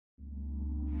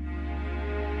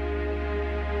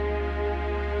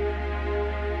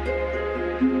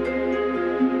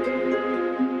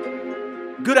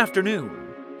Good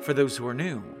afternoon. For those who are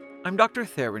new, I'm Dr.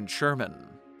 Theron Sherman,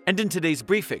 and in today's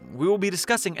briefing, we will be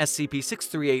discussing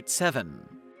SCP-6387.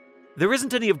 There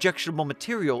isn't any objectionable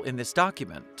material in this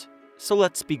document, so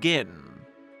let's begin.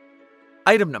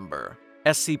 Item number: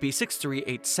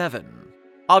 SCP-6387.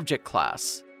 Object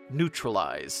Class: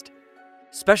 Neutralized.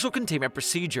 Special Containment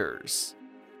Procedures: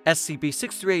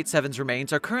 SCP-6387's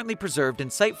remains are currently preserved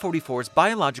in Site-44's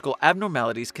Biological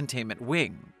Abnormalities Containment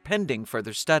Wing, pending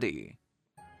further study.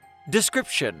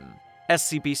 Description: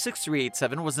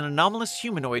 SCP-6387 was an anomalous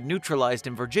humanoid neutralized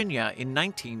in Virginia in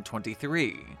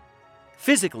 1923.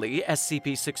 Physically,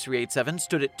 SCP-6387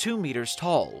 stood at 2 meters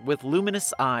tall, with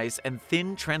luminous eyes and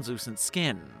thin, translucent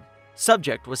skin.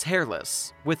 Subject was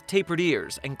hairless, with tapered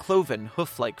ears and cloven,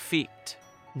 hoof-like feet.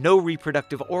 No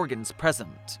reproductive organs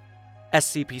present.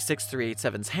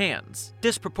 SCP-6387's hands,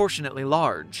 disproportionately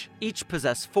large, each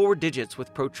possess 4 digits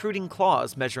with protruding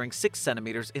claws measuring 6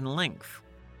 centimeters in length.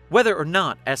 Whether or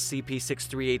not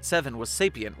SCP-6387 was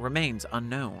sapient remains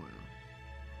unknown.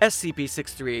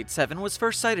 SCP-6387 was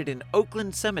first sighted in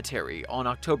Oakland Cemetery on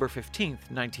October 15,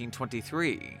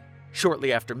 1923.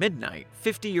 Shortly after midnight,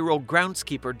 50-year-old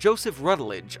groundskeeper Joseph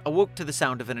Rutledge awoke to the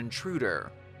sound of an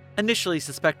intruder. Initially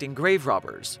suspecting grave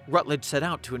robbers, Rutledge set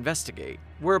out to investigate,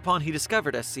 whereupon he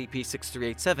discovered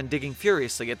SCP-6387 digging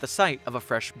furiously at the site of a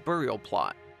fresh burial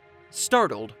plot.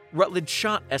 Startled, Rutledge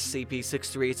shot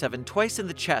SCP-6387 twice in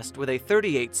the chest with a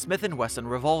 .38 Smith & Wesson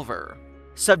revolver.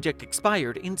 Subject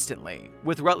expired instantly,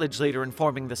 with Rutledge later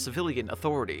informing the civilian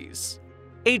authorities.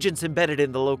 Agents embedded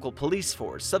in the local police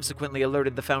force subsequently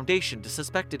alerted the Foundation to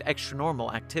suspected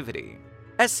extranormal activity.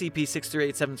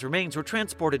 SCP-6387's remains were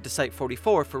transported to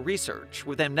Site-44 for research,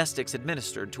 with amnestics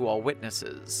administered to all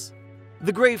witnesses.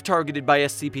 The grave targeted by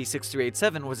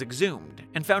SCP-6387 was exhumed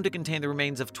and found to contain the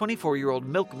remains of 24-year-old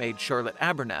milkmaid Charlotte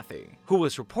Abernathy, who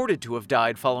was reported to have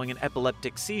died following an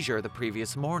epileptic seizure the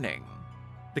previous morning.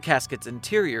 The casket's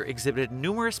interior exhibited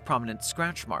numerous prominent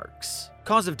scratch marks.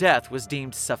 Cause of death was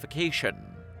deemed suffocation.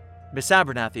 Miss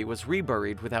Abernathy was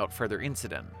reburied without further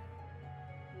incident.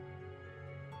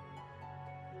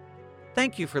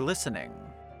 Thank you for listening.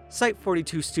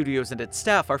 Site-42 Studios and its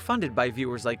staff are funded by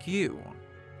viewers like you.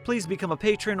 Please become a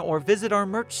patron or visit our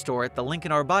merch store at the link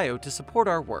in our bio to support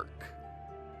our work.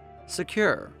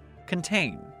 Secure,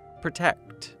 contain,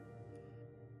 protect.